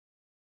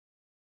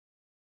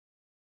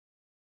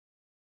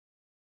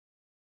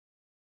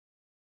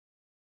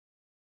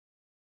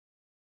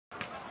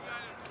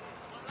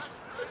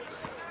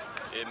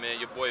man.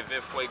 Your boy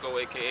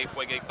FUEGO, aka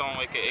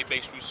FUEGO, aka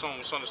Bay Street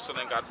Soon. Son still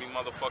ain't gotta be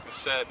motherfucking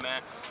said,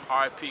 man.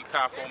 R.I.P.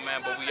 Capo,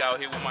 man. But we out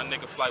here with my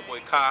nigga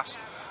FLIGHTBOY CASSO.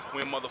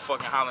 We in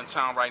motherfucking Holland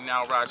Town right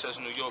now,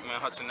 Rochester, New York, man.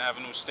 Hudson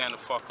Avenue, stand the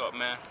fuck up,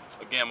 man.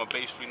 Again, I'm a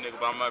Bay Street nigga,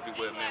 but I'm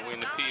everywhere, man. We in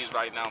the P's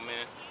right now,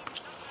 man.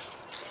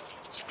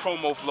 It's a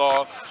promo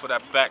vlog for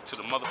that back to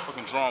the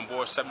motherfucking drawing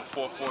board,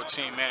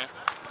 7414, man.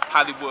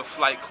 Hollywood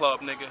Flight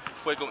Club, nigga.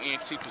 FUEGO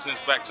ENT presents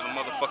back to the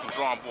motherfucking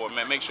drawing board,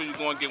 man. Make sure you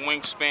go and get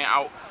Wingspan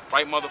out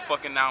right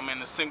motherfucking now, man.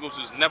 The singles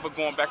is never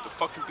going back to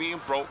fucking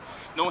being broke.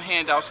 No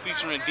handouts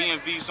featuring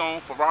DMV Zone,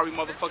 Ferrari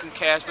motherfucking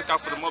Cash. Look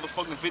out for the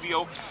motherfucking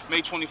video.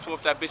 May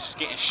 24th, that bitch is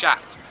getting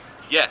shot.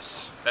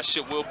 Yes, that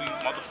shit will be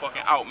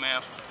motherfucking out,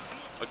 man.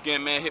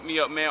 Again, man, hit me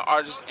up, man.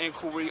 Artist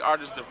inquiry,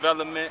 artist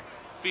development,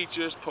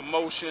 features,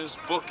 promotions,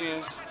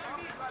 bookings.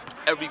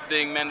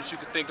 Everything, man, that you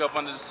can think of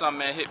under the sun,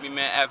 man. Hit me,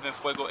 man, at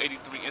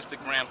VinFuego83,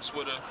 Instagram,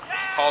 Twitter,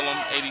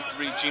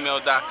 Harlem83,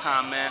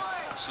 gmail.com, man.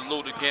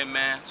 Salute again,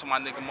 man, to my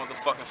nigga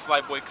motherfucking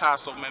FLIGHTBOY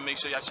CASSO, man. Make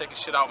sure y'all check his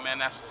shit out, man.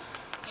 That's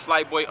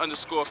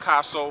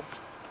FLIGHTBOY_CASSO,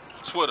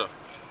 Twitter. You know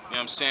what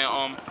I'm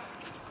saying?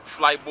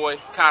 FLIGHTBOY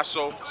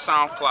CASSO,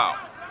 SoundCloud.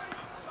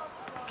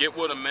 Get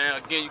with him, man.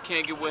 Again, you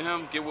can't get with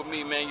him, get with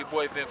me, man. Your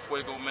boy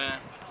VinFuego, man.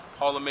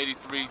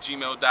 Harlem83,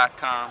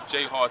 gmail.com,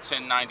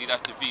 jhar1090,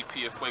 that's the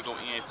VP of FUEGO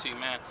ENT,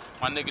 man.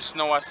 My nigga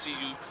Snow, I see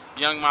you.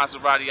 Young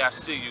Maserati, I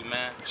see you,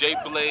 man. J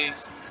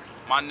Blaze,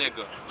 my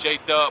nigga. J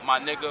Dub, my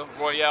nigga.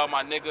 Royale,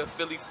 my nigga.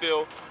 Philly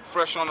Phil,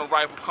 fresh on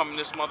arrival coming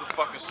this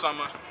motherfucking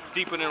summer.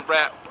 Deeper than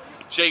rap,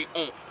 J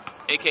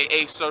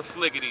aka Sir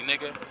Fliggity,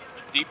 nigga.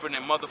 Deeper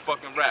than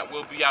motherfucking rap.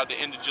 We'll be out the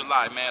end of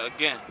July, man.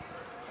 Again,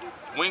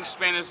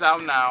 Wingspan is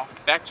out now.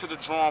 Back to the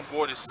drawing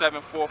board is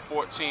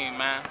 7414,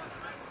 man.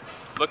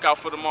 Look out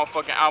for the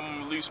motherfucking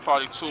album release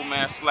party too,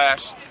 man,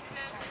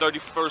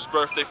 /31st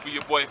birthday for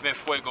your boy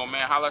VinFuego,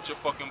 man. Holla at your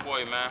fucking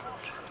boy, man.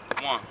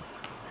 One.